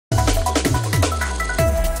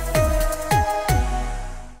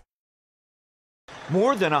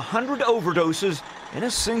More than 100 overdoses in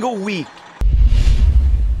a single week.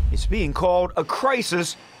 It's being called a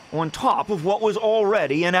crisis on top of what was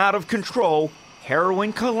already an out-of-control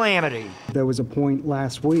heroin calamity. There was a point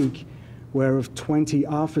last week where of 20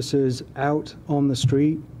 officers out on the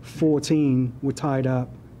street, 14 were tied up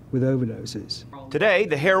with overdoses. Today,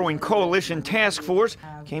 the Heroin Coalition Task Force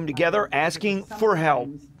came together asking for help.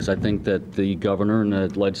 I think that the governor and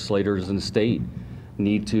the legislators in the state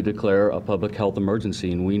need to declare a public health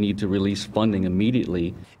emergency, and we need to release funding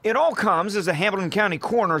immediately. It all comes as the Hamilton County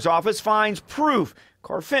Coroner's Office finds proof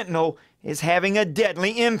carfentanil is having a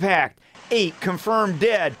deadly impact. 8 confirmed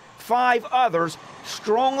dead, 5 others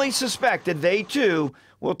strongly suspected they too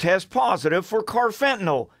will test positive for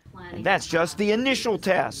carfentanil. And that's just the initial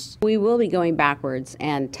tests. We will be going backwards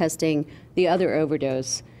and testing the other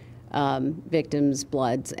overdose victims'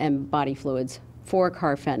 bloods and body fluids for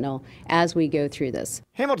carfentanil as we go through this.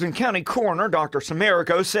 Hamilton County Coroner Dr.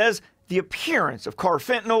 Samarico says the appearance of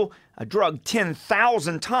carfentanil, a drug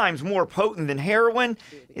 10,000 times more potent than heroin,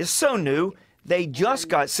 is so new they just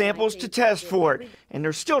got samples to test for it, and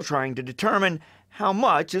they're still trying to determine how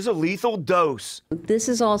much is a lethal dose. This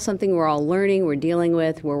is all something we're all learning, we're dealing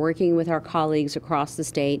with, we're working with our colleagues across the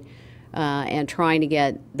state and trying to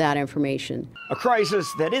get that information. A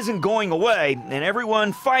crisis that isn't going away, and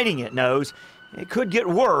everyone fighting it knows it could get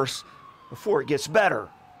worse before it gets better.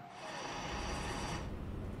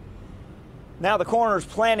 Now the coroner's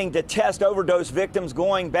planning to test overdose victims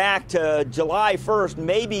going back to July 1st,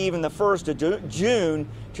 maybe even the 1st of June,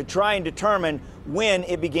 to try and determine when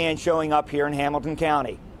it began showing up here in Hamilton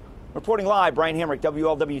County. Reporting live, Brian Hemrick,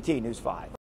 WLWT News 5.